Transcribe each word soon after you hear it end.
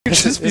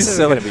could just be this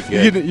silly. Is gonna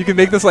be good. You can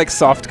make this like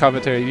soft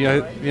commentary.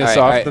 You know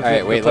soft. All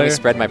right, wait. Let me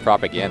spread my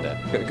propaganda.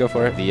 Go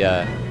for it.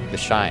 The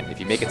shine. If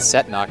you make it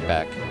set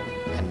knockback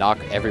and knock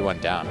everyone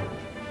down,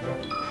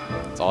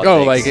 that's all.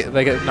 It takes.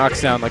 like it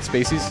knocks down like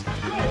spacies.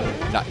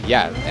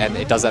 Yeah, and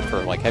it does that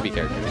for like heavy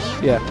characters.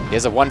 Yeah. He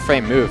has a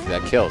one-frame move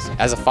that kills.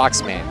 As a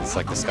Fox main, it's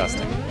like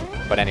disgusting.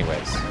 But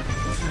anyways.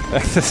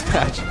 Back to this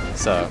match.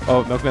 So.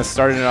 Oh, MilkMan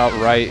starting it out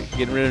right,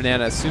 getting rid of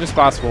Nana as soon as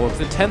possible.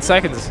 Within 10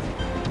 seconds.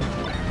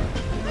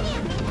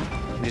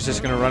 And he's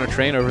just gonna run a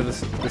train over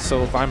this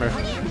solo climber.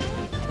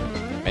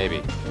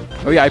 Maybe.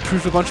 Oh yeah, I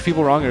proved a bunch of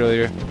people wrong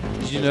earlier.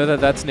 Did you know that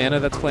that's Nana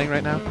that's playing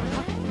right now?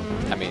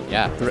 I mean,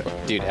 yeah.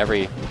 Dude,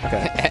 every...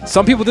 Okay.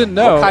 Some people didn't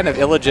know. What kind of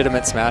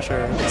illegitimate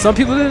smasher? Some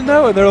people didn't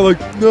know, and they're like,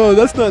 no,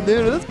 that's not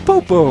Nana, that's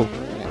Popo.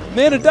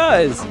 Nana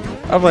dies.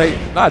 I'm like,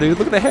 nah, dude,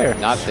 look at the hair.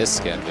 Not this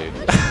skin, dude.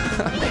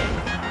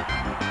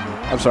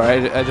 I'm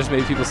sorry, I just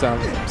made people sound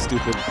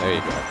stupid. There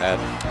you go.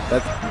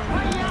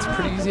 That's a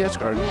pretty easy edge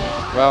guard.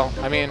 Well,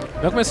 I mean...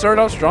 MilkMan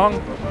started out strong,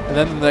 and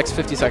then in the next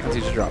 50 seconds,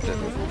 he just dropped it.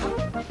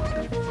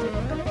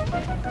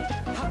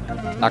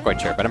 Not quite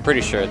sure, but I'm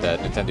pretty sure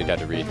that Nintendude had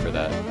to read for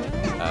that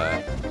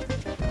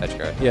edge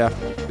guard. Yeah.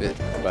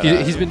 But,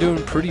 He's been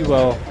doing pretty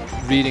well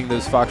reading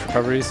those Fox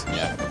recoveries.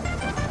 Yeah.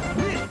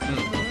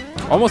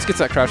 Almost gets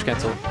that crouch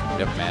cancel.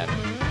 Yep, man.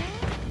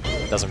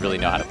 Doesn't really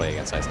know how to play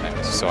against ice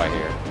climbers, so I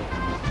hear.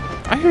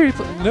 I hear he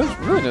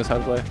really knows how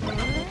to play.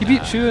 He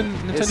beat Chu and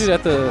Nintendude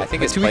at the I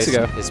think 2 weeks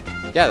ago.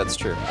 Yeah, that's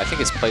true. I think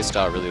his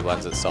playstyle really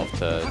lends itself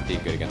to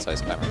being good against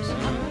ice climbers.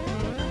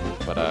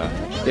 But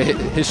yeah,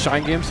 his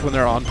shine games when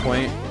they're on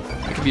point,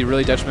 it can be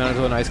really detrimental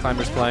to an ice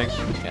climber's playing.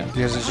 Yeah.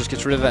 Because it just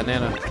gets rid of that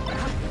Nana.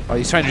 Oh,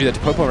 he's trying to do that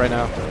to Popo right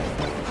now.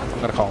 I'm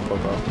gonna call him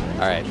Popo. All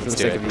right, for the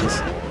sake of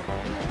these.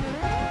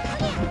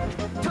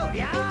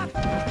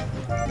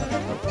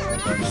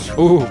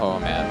 Ooh. Oh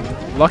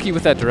man. Lucky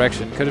with that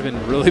direction. Could have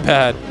been really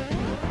bad.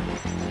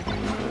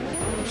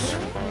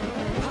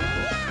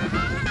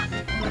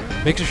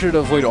 Making sure to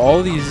avoid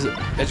all these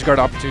edge guard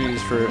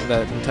opportunities for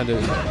that Nintendo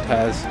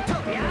has.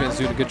 MilkMan's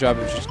doing a good job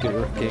of just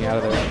getting out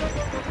of there.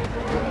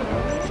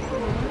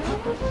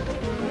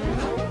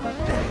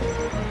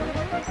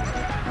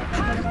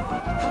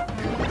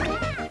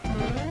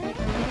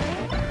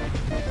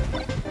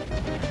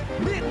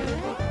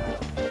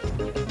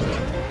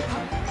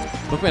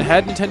 MilkMan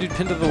had Nintendude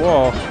pinned to the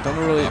wall. Don't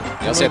really.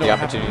 You also had the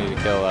opportunity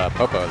to kill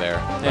Popo there.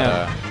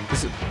 Yeah.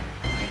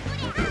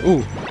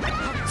 Ooh.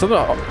 Something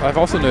I've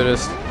also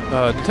noticed.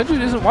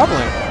 Nintendude isn't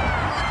wobbling.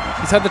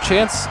 He's had the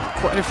chance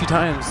quite a few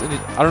times, and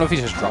I don't know if he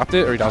just dropped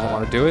it or he doesn't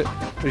want to do it,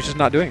 but he's just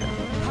not doing it.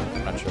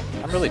 I'm not sure.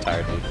 I'm really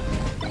tired, dude.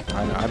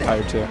 I know. I'm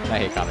tired too. I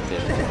hate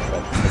commentating,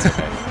 but it's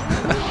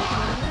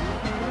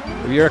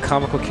okay. You're a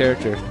comical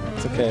character.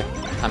 It's okay.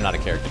 I'm not a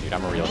character, dude.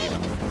 I'm a real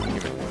human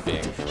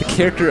being. The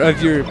character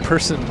of your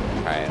person.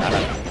 All right, I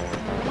don't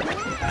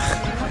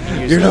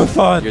know. You're no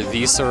fun. You're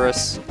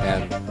Thesaurus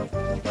and...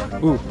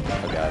 Ooh.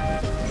 Oh, God.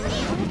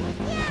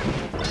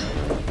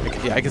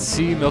 Yeah, I can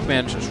see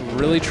MilkMan just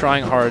really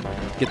trying hard to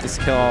get this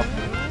kill off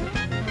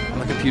on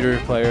the computer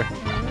player.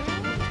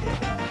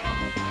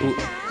 Ooh.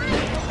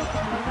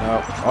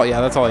 No. Oh,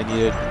 yeah, that's all I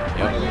needed.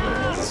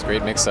 Yep. This is a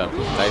great mix-up.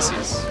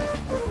 Dicey's.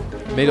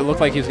 Made it look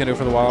like he was going to go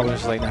for the wall, and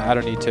was just like, nah, I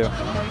don't need to.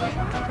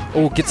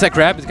 Oh, gets that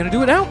grab. He's going to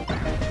do it now.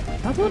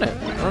 Not doing it.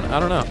 I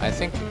don't know. I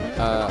think...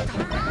 I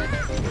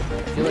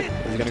feel like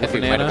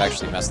Nintendude might have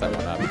actually messed that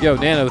one up. Yo,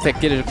 Nana with that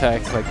get it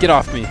attack. It's like, get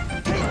off me.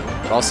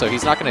 But also,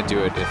 he's not going to do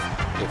it if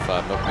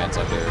MilkMan's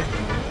under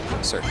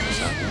a certain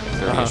percent,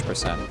 30-ish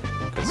percent,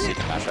 because he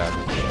can mash out.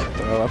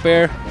 Throw up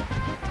air.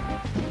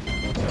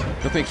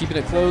 MilkMan keeping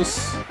it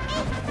close.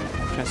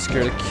 Trying to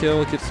secure the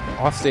kill. Gets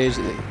off stage.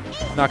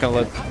 Not gonna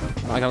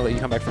let you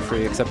come back for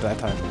free, except that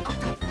time.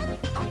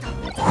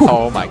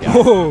 Oh my God,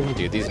 whoa.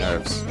 Dude, these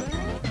nerves.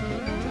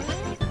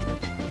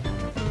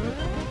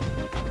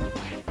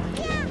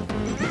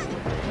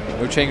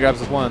 No chain grabs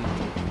with one.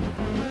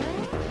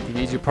 You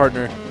need your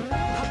partner.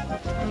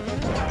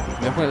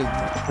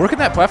 Working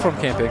that platform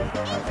camping.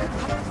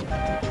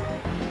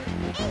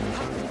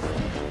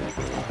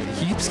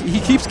 He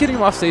keeps getting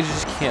him off stage, he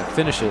just can't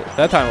finish it.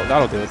 That time,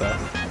 that'll do it though.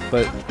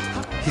 But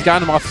he's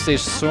gotten him off stage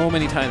so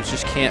many times,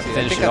 just can't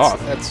finish it off.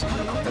 That's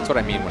what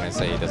I mean when I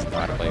say he doesn't know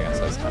how to play against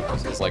those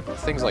numbers. It's like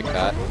things like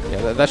that.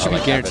 Yeah, that should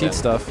be guaranteed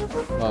stuff.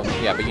 Well,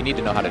 yeah, but you need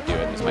to know how to do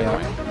it, is my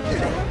point.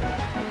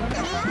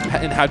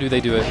 And how do they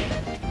do it?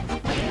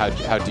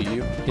 How do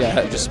you?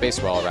 Yeah. You just space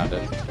well around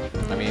it.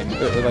 I mean...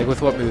 like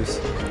with what moves?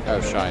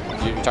 Oh, shine.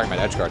 You're talking about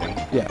edge guarding.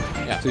 Yeah.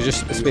 Yeah. So you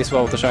just space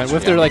well with the shine. What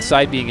if they're like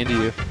side being into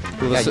you?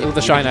 Will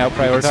the shine out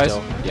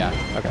prioritize? Yeah.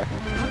 Okay.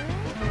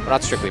 Well,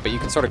 not strictly, but you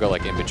can sort of go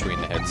like in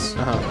between the hits.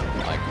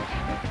 Like.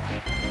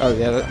 Oh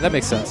yeah, that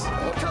makes sense. Is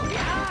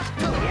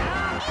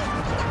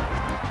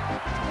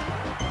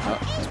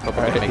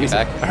Popo gonna make it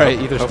back? All right,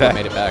 Ether's back.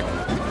 Made it back.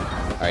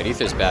 All right,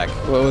 Ether's back.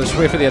 Well, let's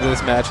wait for the end of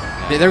this match.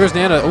 Yeah. There goes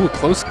Nana. Oh,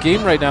 close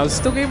game right now. It's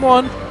still game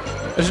one.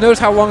 Just notice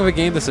how long of a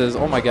game this is.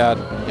 Oh my God.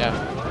 Yeah.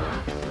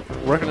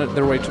 Working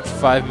their way to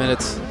 5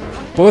 minutes.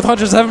 Both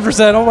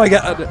 107%. Oh my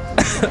God.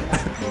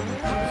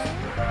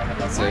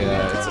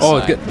 a Oh,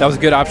 sign. good. That was a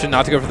good option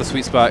not to go for the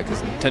sweet spot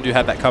because Nintendude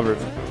had that covered.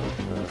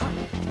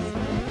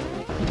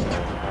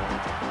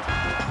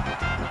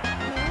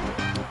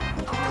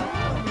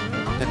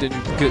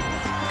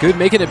 Nintendude, good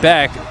making it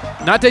back.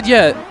 Not dead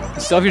yet.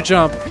 Still have your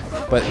jump,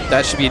 but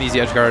that should be an easy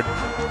edge guard.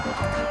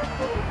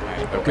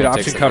 Right, Good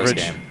option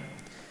coverage.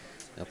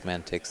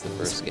 MilkMan takes the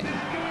first game.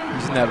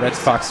 Using that Red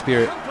Fox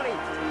spirit.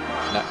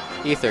 No,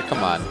 Ether,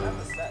 come on.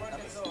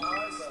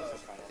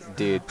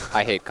 Dude,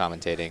 I hate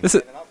commentating. This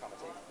is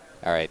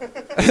All right.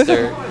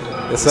 Ether,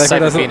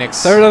 Cyber Phoenix.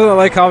 Cyber doesn't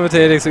like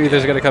commentating, so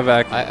Ether's going to come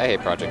back. I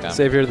hate Project M.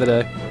 Savior of the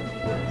day.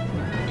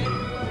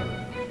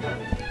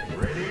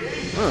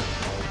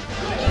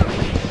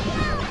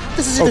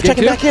 This is either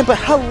checking back in, but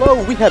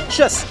hello, we have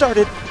just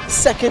started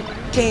second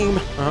game.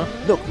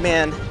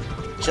 MilkMan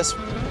just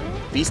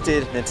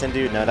beasted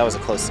Nintendude. No, that was a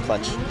close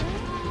clutch.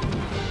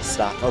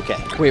 Stop. Okay.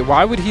 Wait,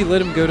 why would he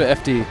let him go to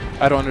FD?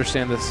 I don't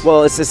understand this.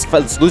 Well,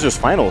 it's losers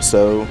final,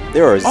 so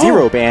there are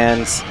 0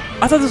 bans.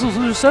 I thought this was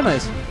losers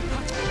semis.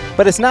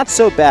 But it's not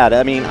so bad.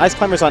 I mean, Ice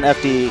Climbers on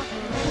FD.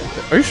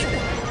 Are you sure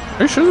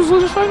this was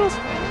losers finals?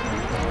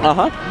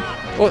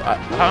 Well,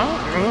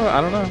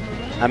 I don't know.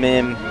 I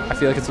mean, I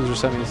feel like it's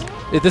loser semis.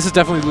 This is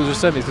definitely loser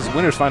semis because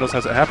winners finals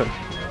hasn't happened.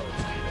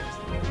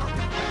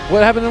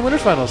 What happened in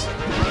winners finals?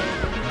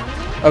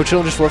 Oh,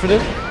 Chillin just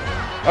forfeited?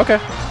 Okay.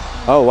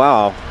 oh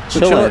wow.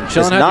 Chillin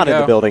is not in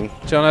the building.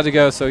 Chillin had to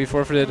go, so he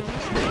forfeited.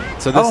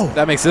 So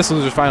that makes this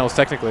loser finals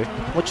technically.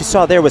 What you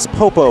saw there was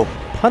Popo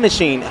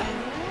punishing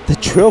the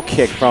drill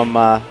kick from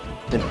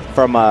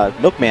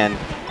MilkMan.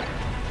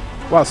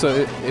 Wow, so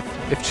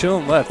if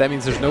Chillin left, that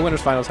means there's no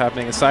winners finals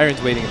happening and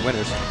Siren's waiting in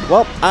winners.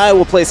 Well, I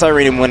will play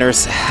Siren in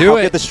winners. Do I'll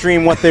it. give the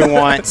stream what they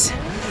want.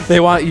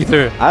 They want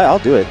Ether. I'll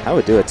do it. I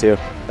would do it too.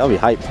 That would be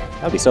hype.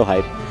 That would be so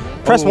hype.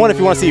 Press 1 if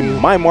you want to see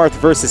my Marth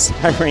versus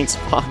Siren's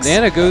Fox.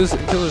 Nana goes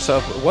and kills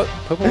herself. What?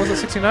 Popo was at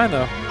 69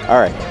 though. All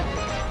right.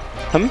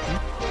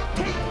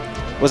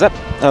 Was that?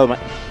 Oh my!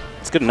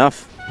 It's good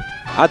enough.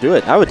 I'll do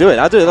it. I would do it.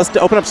 I'll do it. Let's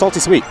open up Salty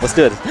Sweet. Let's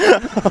do it.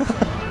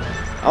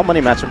 I'll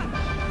money match him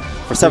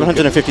for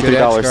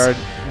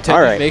 $753. All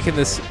right. Making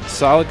this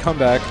solid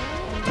comeback.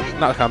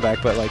 Not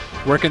comeback, but like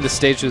working the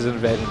stage as an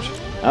advantage.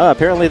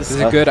 Apparently This is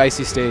a good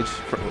icy stage,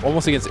 for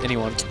almost against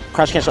anyone.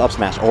 Crouch cancel up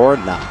smash or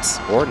not.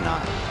 Or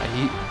not.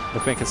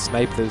 MilkMan can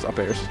snipe those up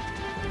airs.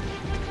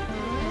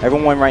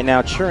 Everyone right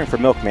now cheering for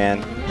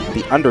MilkMan,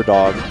 the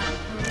underdog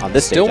on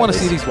this stage. Still want to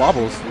see these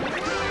wobbles.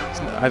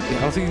 I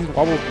don't think he's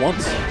wobbled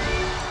once.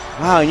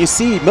 Wow, and you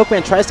see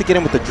MilkMan tries to get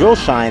in with the drill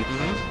shine,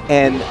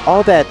 and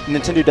all that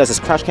Nintendo does is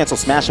crouch cancel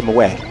smash him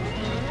away.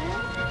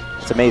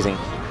 It's amazing.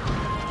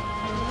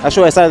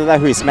 Actually, I decided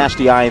that he smashed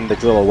the eye and the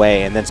drill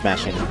away and then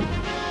smashing him.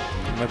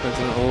 MilkMan's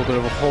in a little bit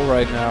of a hole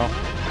right now.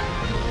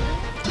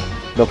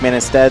 MilkMan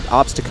instead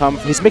opts to come.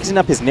 He's mixing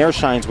up his Nair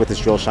shines with his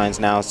drill shines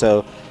now,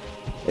 so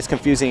it's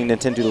confusing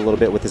Nintendude a little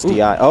bit with his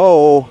DI.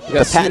 Oh,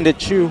 the patented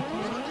chew.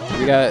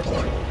 We got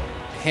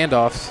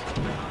handoffs.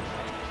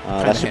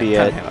 That should be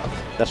it.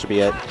 That should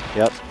be it.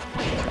 Yep.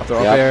 I'll throw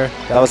up air.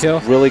 That was a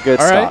really good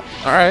stop.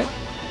 All right.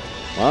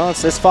 Well,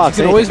 it's this Fox.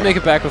 You can always make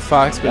it back with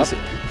Fox, but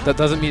that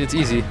doesn't mean it's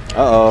easy.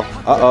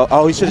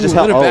 Oh, he should have just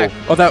held.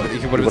 Oh, that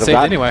he would have been saved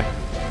anyway.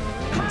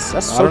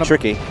 That's so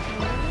tricky.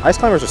 Ice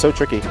climbers are so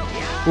tricky.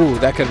 Ooh,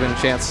 that could have been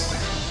a chance.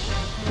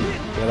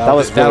 Yeah,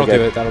 that'll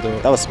do it. That'll do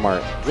it. That was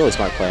smart. Really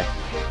smart play.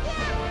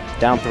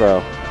 Down throw.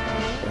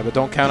 Yeah, but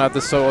don't count out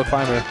this solo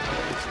climber.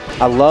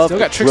 I love Still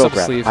got tricks drill up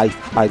his grab.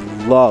 sleeve. I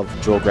love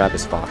drill grab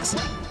as Fox.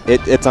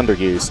 It's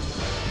underused.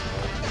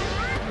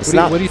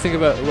 What do you think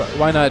about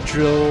why not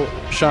drill,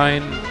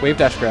 shine, wave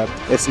dash grab?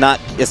 It's not.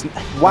 It's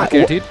why, not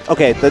guaranteed.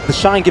 Okay, the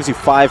shine gives you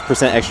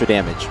 5% extra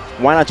damage.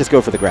 Why not just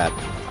go for the grab?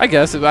 I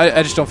guess.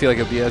 I just don't feel like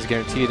it'll be as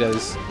guaranteed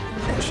as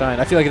the shine.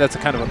 I feel like that's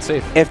kind of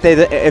unsafe. If they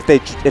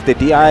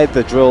DI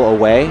the drill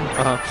away,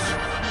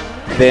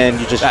 then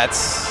you just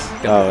that's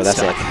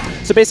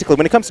it. So basically,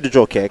 when it comes to the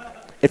drill kick,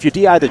 if you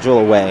DI the drill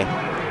away,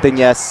 then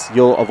yes,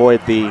 you'll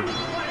avoid the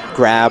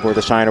grab or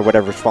the shine or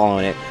whatever's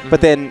following it. But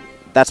then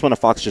that's when a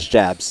Fox just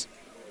jabs,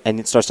 and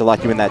it starts to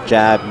lock you in that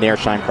jab, nair,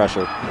 shine,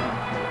 crusher.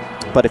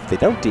 But if they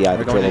don't DI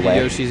the drill away,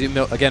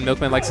 again,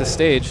 MilkMan likes this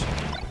stage.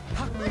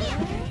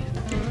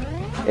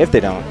 If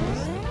they don't,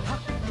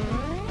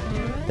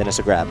 then it's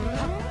a grab.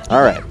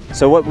 All right.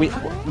 So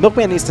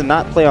MilkMan needs to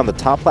not play on the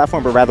top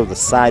platform, but rather the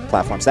side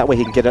platforms. That way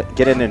he can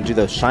get in and do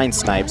those shine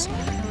snipes.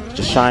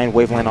 Just shine,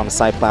 waveland on the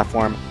side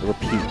platform,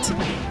 repeat.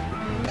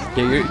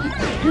 Yeah,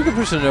 you're a good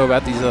person to know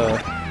about these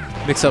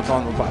mix-ups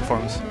on the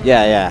platforms.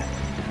 Yeah,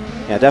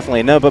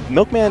 definitely. No, but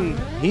MilkMan,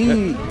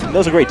 he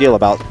knows a great deal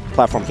about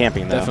platform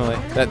camping, though.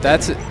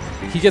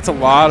 Definitely. He gets a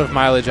lot of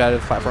mileage out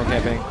of platform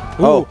camping.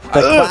 Ooh,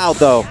 the cloud,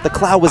 though. The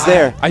cloud was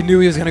there. I knew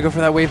he was going to go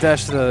for that wave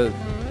dash to the...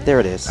 There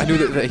it is. I knew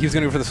that he was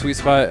going to go for the sweet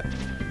spot,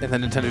 and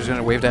then Nintendo's going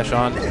to wave dash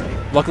on.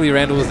 Luckily,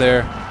 Randall was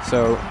there,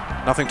 so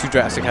nothing too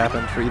drastic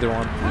happened for either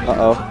one.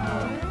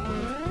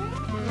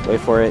 Wait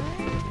for it.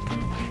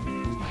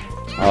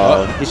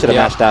 Oh, he should have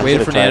mashed out.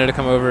 Waited for Nana to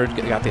come over,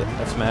 got the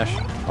F smash.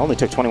 Only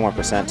took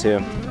 21%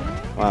 too.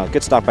 Wow,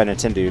 good stock by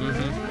Nintendude.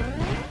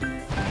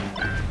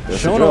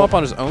 Showing him up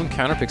on his own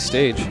counter pick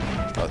stage.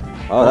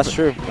 Oh, that's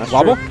true. That's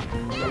Wobble?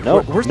 true.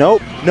 Nope. Where's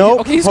Nope. Nope.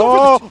 Okay, he's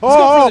going for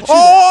the chew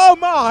Oh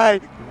my!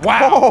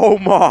 Wow. Oh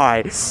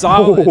my!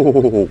 Solid.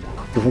 Oh,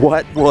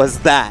 what was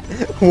that?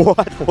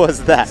 What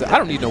was that? I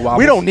don't need no wobbles.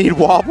 We don't need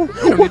wobble. We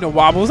don't need no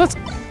wobbles.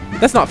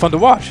 That's not fun to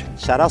watch.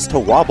 Shoutouts to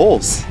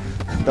Wobbles,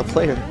 the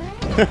player.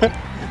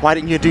 Why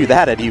didn't you do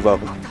that at Evo?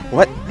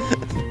 What?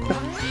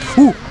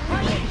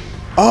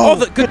 Oh,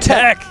 the good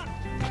tech.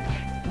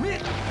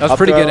 That was a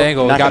pretty good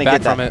angle. He got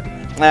back from it.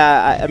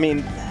 I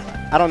mean,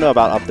 I don't know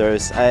about up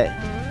throws.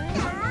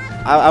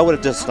 I would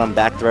have just done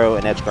back throw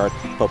and edge guard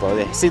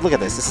Popo. See, look at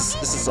this.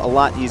 This is a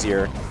lot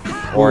easier,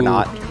 or Ooh.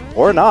 not,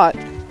 or not.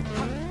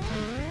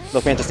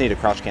 MilkMan just need to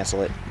crouch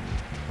cancel it.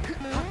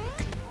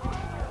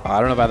 I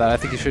don't know about that. I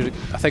think he should.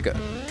 I think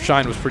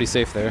Shine was pretty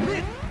safe there.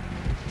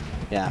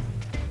 Yeah.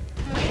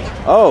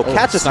 Oh,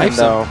 catches him snipes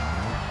him. though.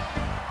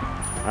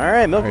 All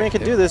right, MilkMan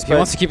can do this. He but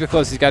wants to keep it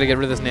close. He's got to get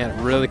rid of this Nana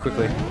really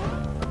quickly.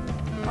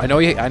 I know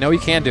he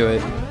can do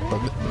it, but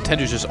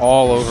Nintendude's just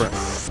all over it.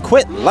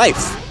 quit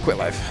life. Quit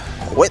life.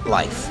 Quit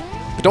life.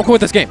 But don't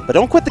quit this game. But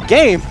don't quit the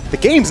game. The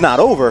game's not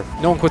over.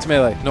 No one quits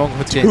Melee. No one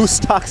quits 2 games.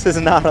 stocks is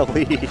not a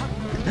lead.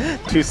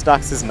 2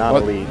 stocks is not a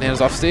lead.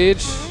 Nana's off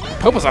stage.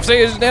 Popo's off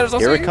stage. Nana's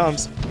off Here stage. it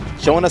comes.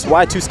 Showing us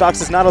why 2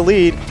 stocks is not a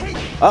lead.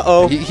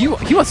 Uh-oh. He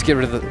wants to get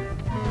rid of the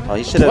Oh,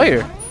 he should have.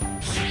 player.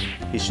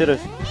 He should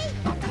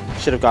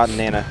have gotten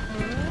Nana.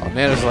 Oh,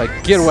 Nana's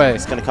like, get away.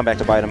 It's gonna come back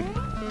to bite him.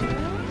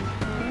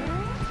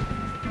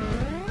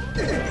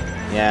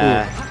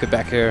 Yeah. Ooh, good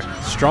back here.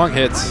 Strong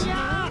hits.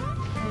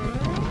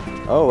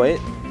 Oh wait.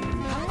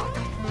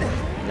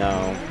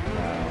 No.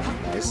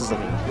 This is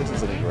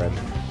looking grim.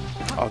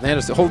 Oh,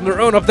 Nana's holding her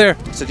own up there.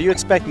 So do you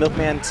expect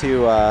MilkMan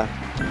to,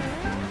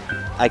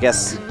 I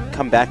guess,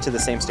 come back to the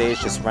same stage,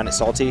 just run it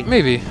salty?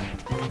 Maybe.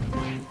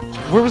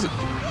 Where was it?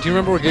 Do you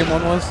remember where game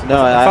 1 was?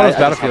 No, I thought it was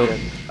just Battlefield.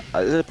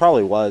 hopped in. It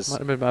probably was. Might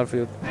have been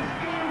Battlefield.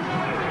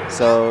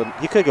 So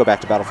you could go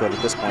back to Battlefield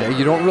at this point. Yeah,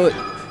 you don't really.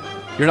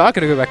 You're not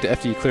going to go back to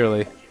FD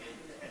clearly.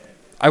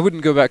 I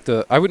wouldn't go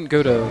to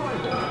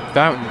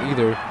Fountain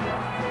either,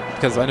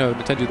 because I know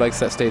Nintendude likes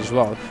that stage as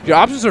well. Your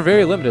options are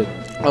very limited.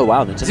 Oh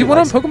wow, Nintendo. Does he win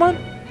on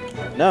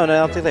Pokemon? No, I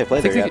don't think they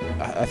played there yet.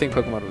 I think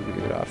Pokemon would be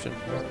a good option.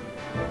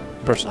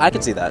 Personally. I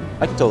can see that.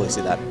 I can totally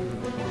see that.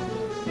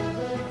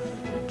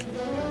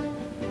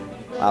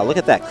 Wow, look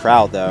at that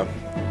crowd though.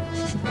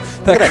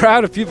 That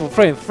crowd of people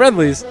playing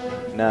friendlies.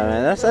 No,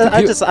 man, that's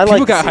People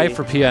like got to see, hyped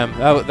for PM.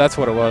 That's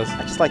what it was.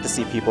 I just like to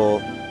see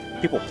people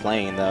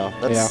playing though.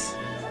 That's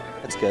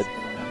good.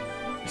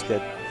 It's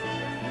good.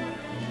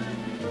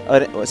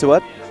 Oh, so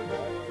what?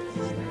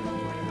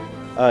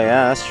 Oh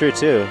yeah, that's true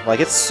too. Like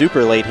it's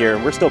super late here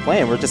and we're still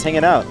playing. We're just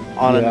hanging out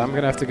on. Yeah, I'm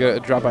gonna have to go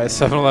drop by a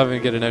 7-Eleven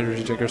and get an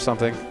energy drink or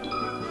something.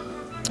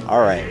 All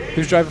right.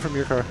 Who's driving from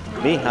your car?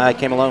 Me? I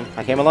came alone.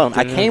 I came alone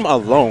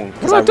What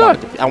because about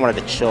Doug? I wanted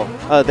to chill.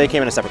 They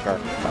came in a separate car.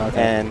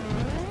 Okay. And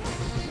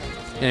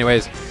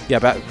Anyways, yeah,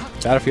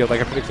 Battlefield, like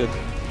I predicted.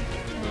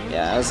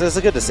 yeah, it was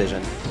a good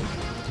decision.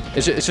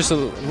 It's just a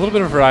little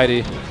bit of variety.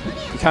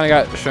 You kind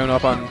of got shown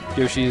up on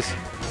Yoshi's,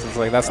 so it's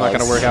like that's not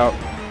going to work out.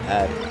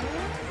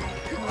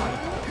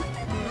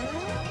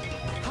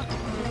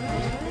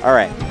 All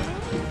right.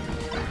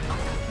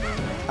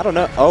 I don't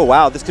know. Oh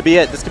wow, this could be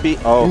it. This could be.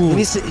 Oh, Ooh. he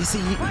needs to.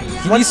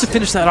 He needs to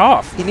finish that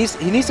off. He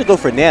needs to go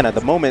for Nana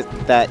the moment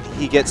that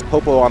he gets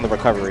Popo on the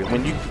recovery.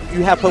 When you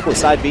have Popo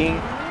side being,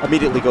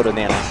 immediately go to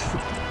Nana.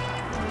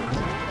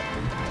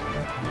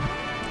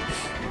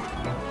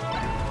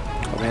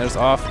 Oh, Nana's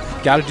off.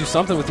 Got to do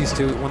something with these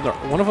two. When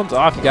one of them's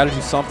off, you got to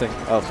do something.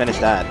 Oh, finish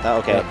that.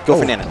 Okay, Yeah. go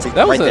for Nana. See,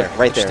 That was right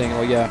there. interesting.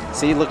 Well, yeah.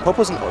 See, look,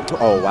 Popo's.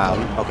 Oh wow.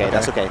 Okay,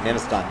 that's okay.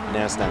 Nana's done.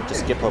 Nana's done.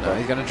 Just get Popo.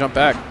 He's gonna jump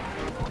back.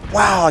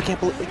 Wow, I can't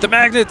believe. The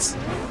magnets.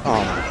 Oh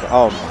my god.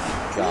 Oh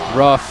my god.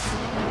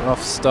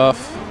 Rough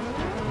stuff.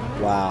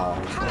 Wow.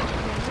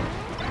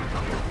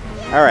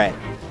 All right.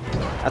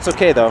 That's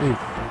okay though. Ooh.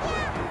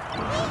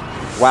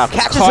 Wow,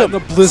 catches Caught him. in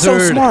the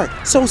blizzard. So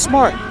smart. So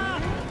smart.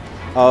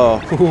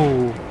 Oh.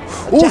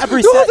 Ooh. Jab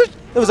reset.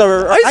 It was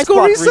a ice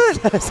block reset.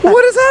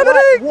 What is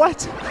happening? What?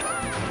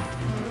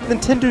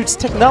 Nintendude's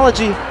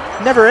technology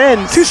never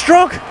ends. Too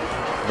strong.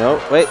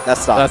 No, wait,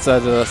 that's stop.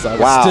 That's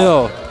Wow.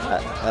 Still.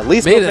 At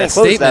least Made it MilkMan a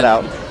closed that statement.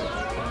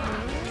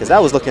 out. Because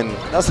that was looking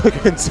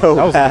so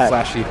That was bad.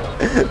 flashy.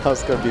 That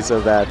was gonna be so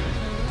bad.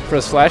 For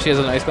as flashy as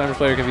an Ice Climber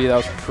player can be, that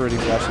was pretty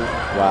flashy.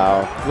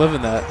 Wow.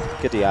 Living that.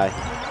 Good DI.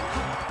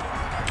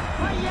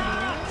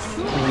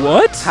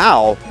 What?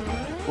 How?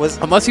 Was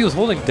Unless he was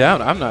holding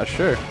down, I'm not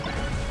sure.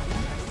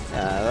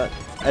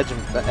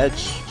 that edge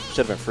should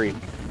have been free.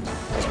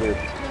 That was weird.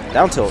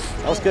 Down tilt.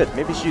 That was good.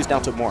 Maybe you should use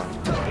down tilt more.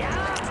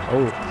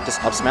 Oh.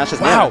 Just up smash his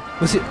Wow.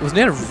 Nana. Was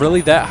Nana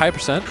really that high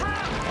percent?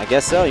 I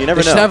guess so. You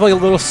never They should know. have like a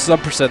little sub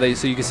percent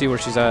so you can see where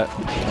she's at.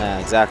 Yeah,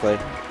 exactly.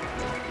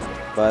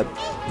 But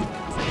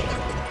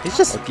he's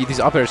just These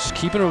up airs, just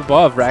keeping him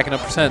above, racking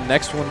up percent.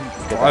 Next one,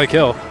 probably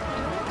kill.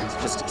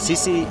 just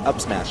CC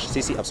up smash.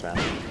 CC up smash.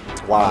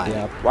 Why?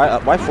 Yeah.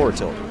 Why forward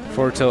tilt?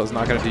 Forward tilt is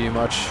not going to do you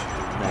much.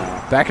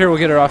 No. Back here, we'll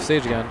get her off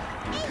stage again.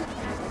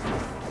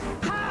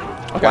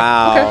 Okay.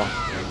 Wow.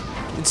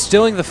 Okay.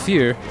 Instilling the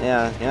fear.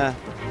 Yeah, yeah.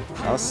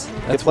 That's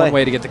That's one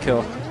way to get the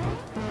kill.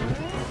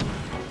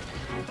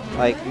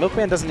 Like,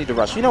 MilkMan doesn't need to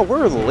rush. You know,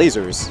 where are the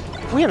lasers?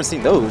 We haven't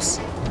seen those.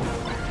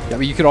 Yeah,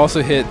 but you could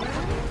also hit.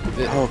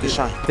 Oh, good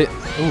shot.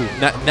 Ooh,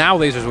 now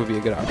lasers would be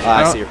a good option.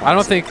 I see your point. I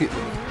don't think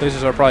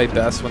lasers are probably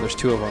best when there's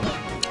 2 of them.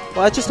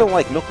 Well, I just don't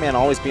like MilkMan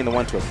always being the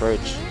one to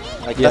approach.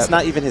 Like, Yeah. that's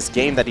not even his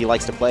game that he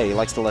likes to play. He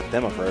likes to let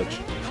them approach.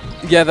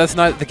 Yeah, that's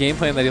not the game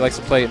plan that he likes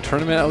to play in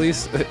tournament, at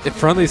least. In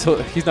friendlies,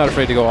 he's not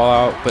afraid to go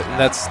all out, but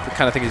that's the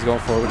kind of thing he's going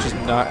for, which is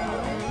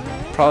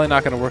probably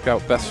not going to work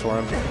out best for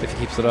him if he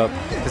keeps it up.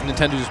 Because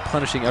Nintendude is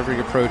punishing every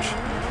approach.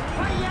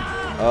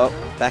 Oh,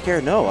 back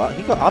air, no.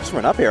 He got opts for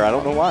an up air. I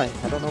don't know why.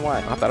 I don't know why.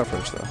 Not that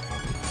approach,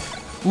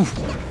 though.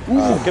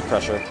 Oof. Good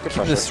pressure. Good Keeping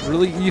pressure. this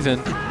really even.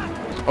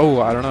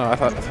 Oh, I don't know. I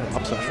thought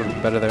up smash would have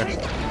been better there.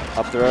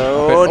 Up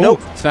throw. Oh, no.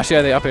 nope. Smash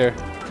the up air.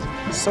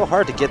 It's so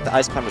hard to get the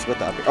ice climbers with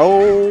the up air.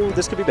 Oh,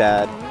 this could be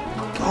bad.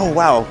 Oh,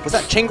 wow. Was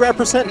that chain grab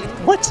percent?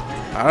 What?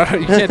 I don't know.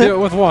 You can't do it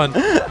with one.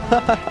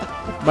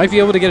 Might be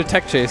able to get a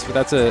tech chase, but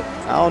that's it.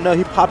 Oh, no.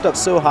 He popped up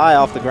so high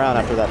off the ground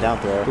after that down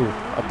throw. Ooh,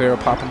 up air will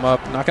pop him up.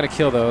 Not going to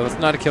kill, though. That's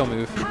not a kill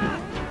move.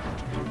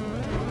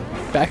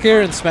 Back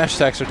air and smash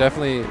attacks are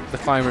definitely the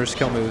climber's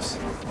kill moves.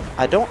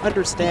 I don't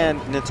understand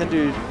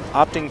Nintendo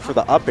opting for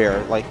the up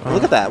air. Like,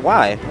 look at that.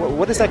 Why?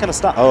 What is that going to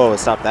stop? Oh, it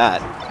stopped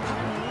that.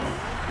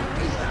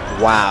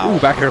 Wow. Ooh,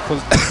 back air.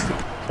 Close.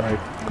 Sorry.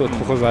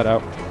 Close that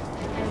out.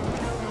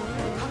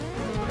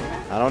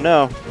 I don't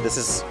know. This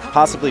is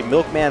possibly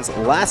MilkMan's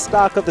last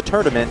stock of the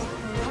tournament.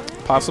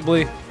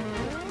 Possibly.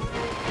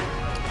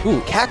 Ooh,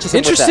 Catches him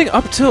interesting with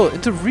that. up tilt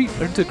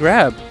into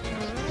grab.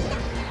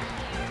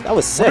 That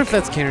was I sick. wonder if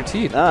that's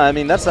guaranteed. I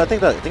mean, I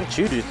think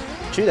Chew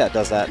that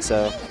does that.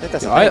 So I think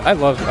that's. I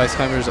love ice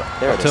climbers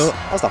there up it is. tilt.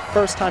 That was the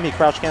first time he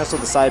crouch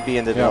canceled the side B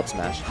and did an up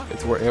smash.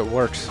 It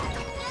works.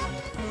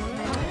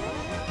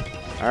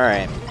 All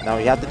right, now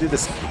you have to do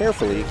this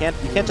carefully. You can't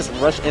just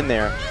rush in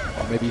there.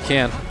 Well, maybe you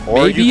can.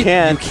 Or maybe you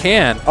can. You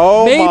can.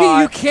 Oh maybe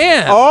my. you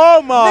can.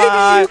 Oh my.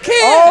 Maybe you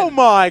can. Oh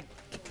my.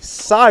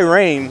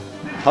 Siren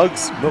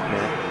hugs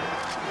MilkMan.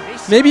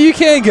 Maybe you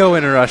can go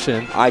in and rush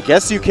in. I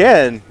guess you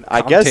can.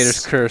 I guess.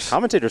 Commentator's curse.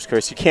 Commentator's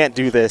curse. You can't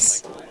do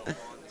this.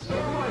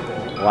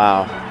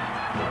 Wow.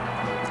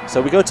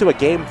 So we go to a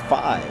game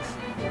 5.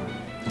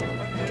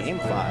 Game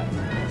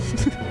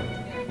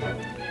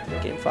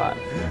 5. Game 5.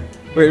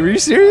 Wait, were you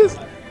serious?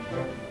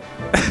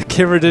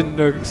 GimR didn't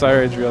know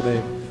Siren's real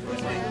name.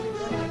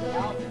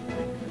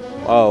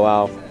 Oh,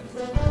 wow.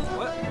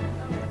 What?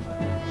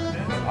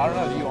 I don't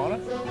know. Do you want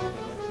it?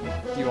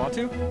 Do you want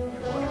to?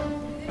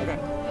 Okay.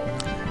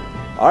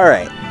 All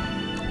right.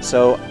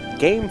 So,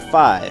 game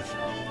 5.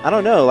 I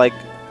don't know, like,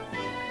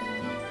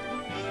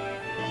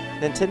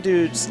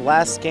 Nintendude's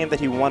last game that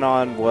he won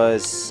on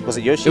was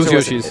it Yoshi's? It was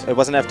Yoshi's. It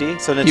wasn't FD?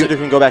 So Nintendo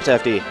can go back to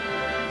FD?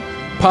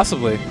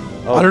 Possibly.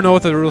 Oh. I don't know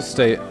what the rules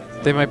state.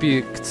 They might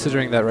be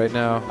considering that right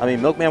now. I mean,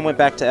 MilkMan went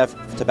back to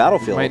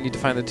Battlefield. Might need to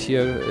find the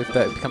TO if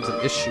that becomes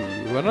an issue.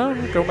 Well,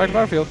 no, go back to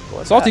Battlefield.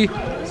 What's Salty.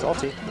 that?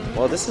 Salty.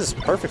 Well, this is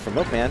perfect for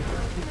MilkMan.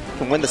 He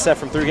can win the set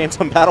from 3 games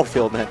on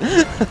Battlefield, man.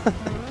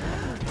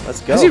 Let's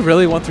go. Has he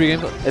really won 3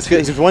 games? It's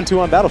good. He's won 2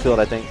 on Battlefield,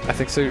 I think. I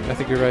think so. I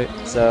think you're right.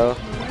 So,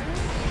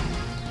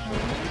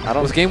 I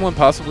don't. Was game 1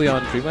 possibly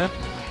on Dreamland?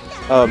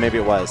 Oh, maybe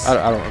it was.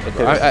 I don't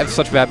remember. I have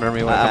such bad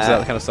memory when it comes to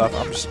that kind of stuff.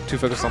 I'm just too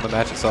focused on the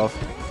match itself.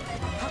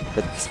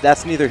 But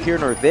that's neither here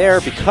nor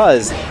there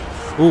because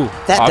Ooh,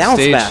 that down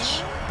stage.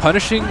 smash.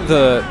 Punishing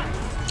the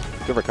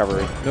Good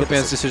recovery.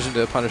 MilkMan's decision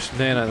to punish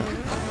Nana.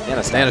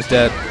 Nana's Nana's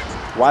dead.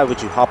 Why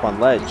would you hop on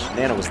ledge?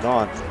 Nana was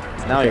gone.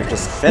 Now you're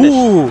just finished.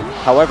 Ooh.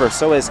 However,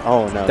 so is.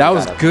 Oh no. That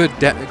was good.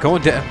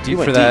 Going deep went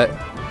for deep.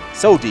 that.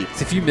 So deep.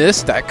 If you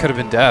missed, that could have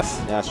been death.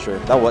 Yeah, that's true.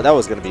 That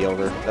was going to be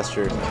over. That's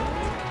true.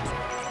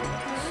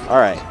 All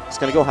right. It's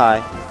going to go high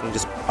and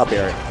just up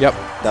air it. Yep.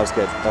 That was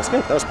good. That was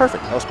good. That was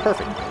perfect. That was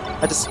perfect.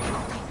 I just.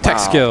 Tech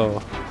wow.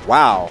 skill.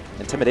 Wow.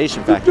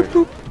 Intimidation factor.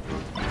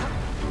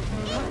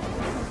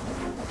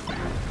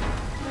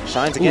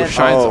 Shines again. Ooh,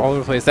 shines oh. all over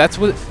the place. That's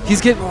what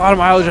he's getting a lot of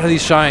mileage out of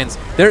these shines.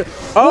 They're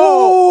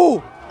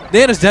Oh!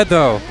 Nana's dead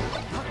though.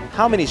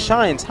 How many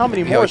shines? How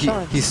many more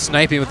shines? He's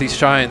sniping with these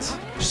shines.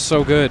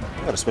 So good.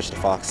 I gotta switch to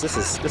Fox. This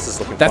is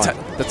looking That's fun.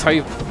 that's how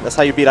you. That's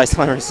how you beat Ice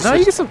Climbers. No,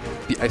 you get some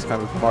ice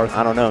climber Marth.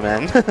 I don't know,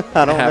 man.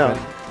 I don't know.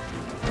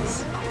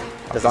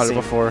 I've got it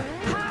before.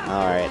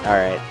 All right, all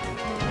right.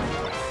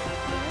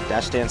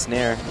 Dash dance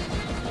snare.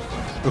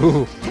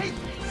 Ooh.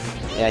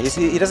 Yeah,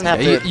 he doesn't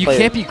have Yeah, to. you play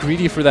can't be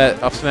greedy for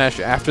that up smash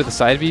after the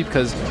side B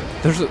because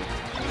there's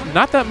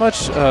not that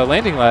much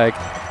landing lag,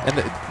 and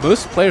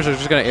most players are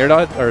just going to air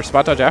dodge or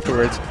spot dodge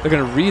afterwards. They're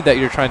going to read that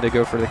you're trying to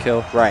go for the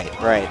kill. Right,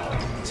 right.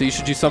 So you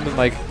should do something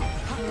like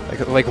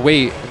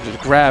wait and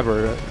just grab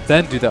or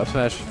then do the up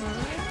smash.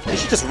 You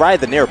should just ride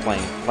the Nair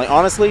plane. Like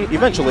honestly,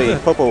 eventually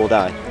Popo will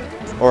die,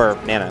 or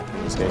Nana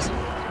in this case.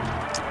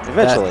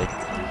 Eventually.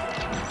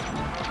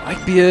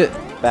 Might be it.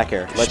 Back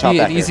air. Ledge Should hop be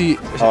back an air. easy.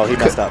 Oh, he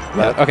messed up.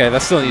 Yeah, okay,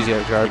 that's still an easy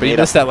air guard, but he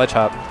missed that ledge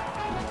hop.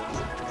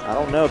 I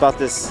don't know about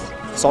this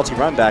salty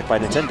run back by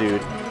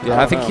Nintendude. Yeah,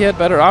 I think he had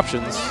better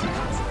options.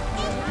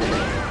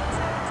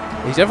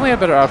 He definitely had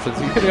better options.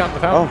 He could have gotten the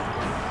foul.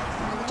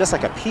 Oh, just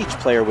like a Peach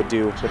player would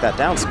do with that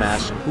down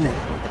smash,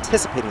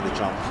 anticipating the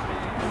jump.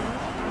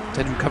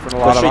 Nintendude covering a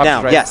lot of straight options,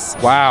 down. right? Yes.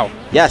 Wow.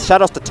 Yes,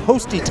 shout outs to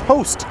Toasty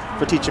Toast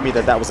for teaching me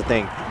that that was a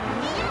thing.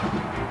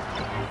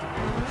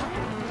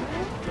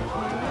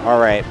 All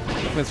right.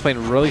 MilkMan's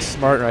playing really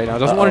smart right now.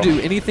 Doesn't want to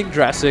do anything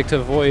drastic to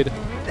avoid.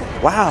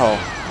 Wow.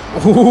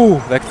 Ooh,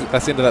 that's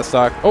the end of that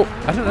stock. Oh,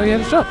 I didn't know you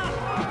had to jump.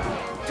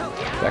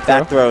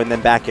 Back throw and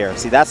then back air.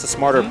 See, that's the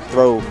smarter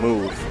throw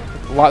move.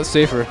 A lot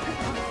safer.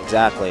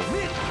 Exactly.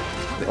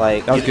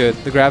 Like that was good.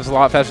 The grab's a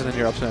lot faster than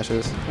your up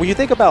smashes. When you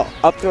think about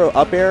up throw,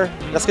 up air,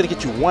 that's going to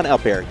get you 1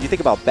 up air. You think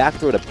about back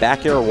throw to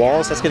back air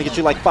walls, that's going to get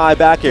you like 5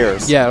 back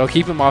airs. Yeah, it'll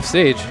keep him off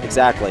stage.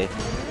 Exactly.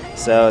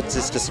 So it's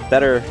just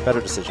better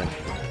decision.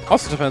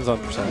 Also depends on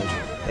percentage.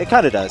 It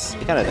kind of does.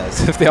 It kind of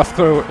does. If the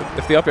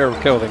up air will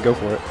kill, then go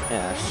for it.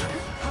 Yeah.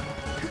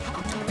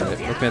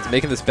 MilkMan's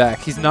making this back.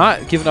 He's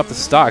not giving up the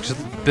stock, just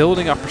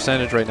building up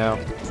percentage right now.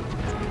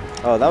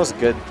 Oh, that was a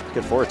good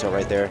forward tilt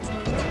right there.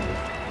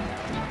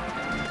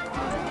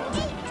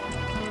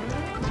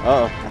 Uh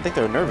oh, I think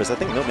they're nervous. I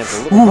think MilkMan's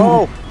a little.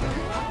 Oh,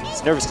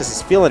 he's nervous because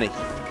he's feeling it.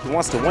 He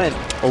wants to win.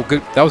 Oh,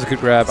 good. That was a good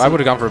grab. I would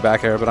have gone for a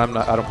back air, but I'm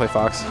not. I don't play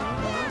Fox.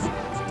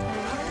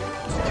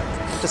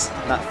 Just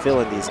not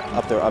feeling these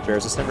up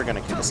airs. It's never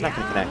gonna. It's not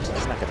gonna connect.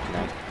 It's not gonna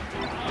connect.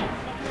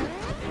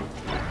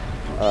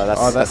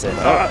 That's it.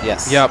 Oh,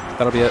 yes. Yep,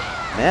 that'll be it.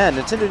 Man,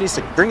 Nintendo needs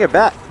to bring it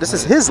back. This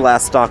is his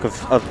last stock of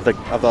the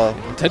Nintendo.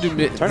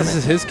 tournament. This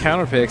is his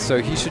counter pick,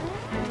 so he should.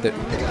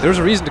 There's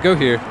a reason to go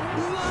here.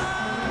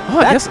 Oh,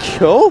 That's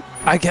kill?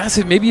 I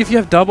guess maybe if you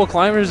have double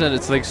climbers and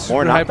it's like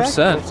super high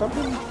percent.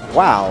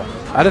 Wow.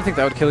 I didn't think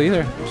that would kill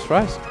either. I'm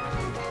surprised.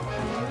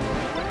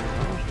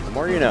 The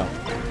more you know.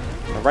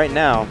 And right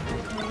now,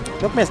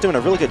 MilkMan's doing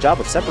a really good job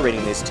of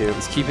separating these two.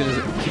 He's keeping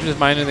his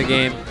mind in the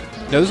game.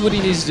 Knows what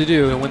he needs to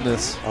do and win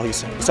this. Oh, you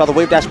saw the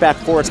wave dash back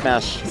forward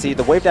smash. See,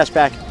 the wave dash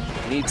back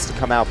needs to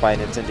come out by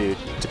Nintendude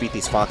to beat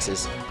these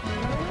foxes.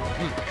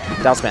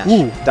 Down smash.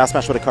 Ooh. Down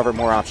smash would have covered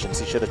more options.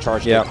 He should have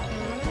charged it. Yep.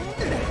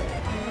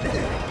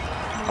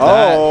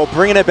 Oh,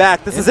 bringing it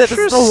back. This is it. This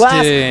is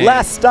the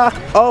last stock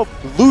of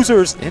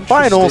losers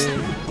finals.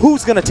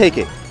 Who's going to take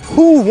it?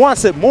 Who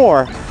wants it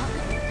more?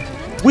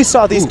 We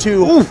saw these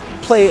two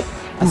play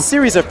a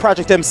series of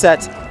Project M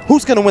sets.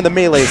 Who's going to win the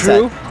Melee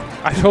set?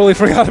 I totally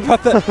forgot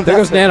about that. There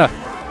goes Nana.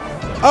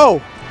 Oh.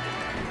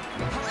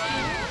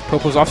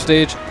 Popo's off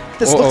stage.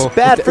 This looks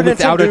bad for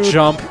without Nintendude. a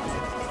jump.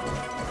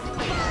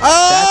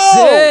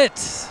 Oh!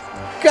 That's it.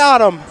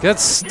 Got him. Get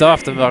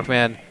stuffed, the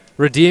MilkMan.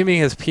 Redeeming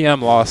his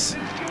PM loss.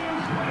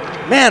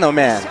 Man, oh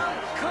man.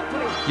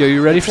 Yo,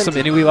 you ready for some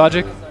Inui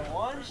logic?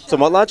 Some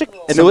what logic?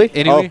 Inui?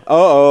 Inui.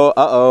 Oh,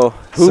 uh-oh.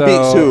 Who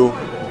beats who?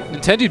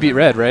 Nintendude beat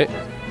Red, right?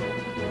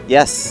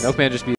 Yes. MilkMan just beat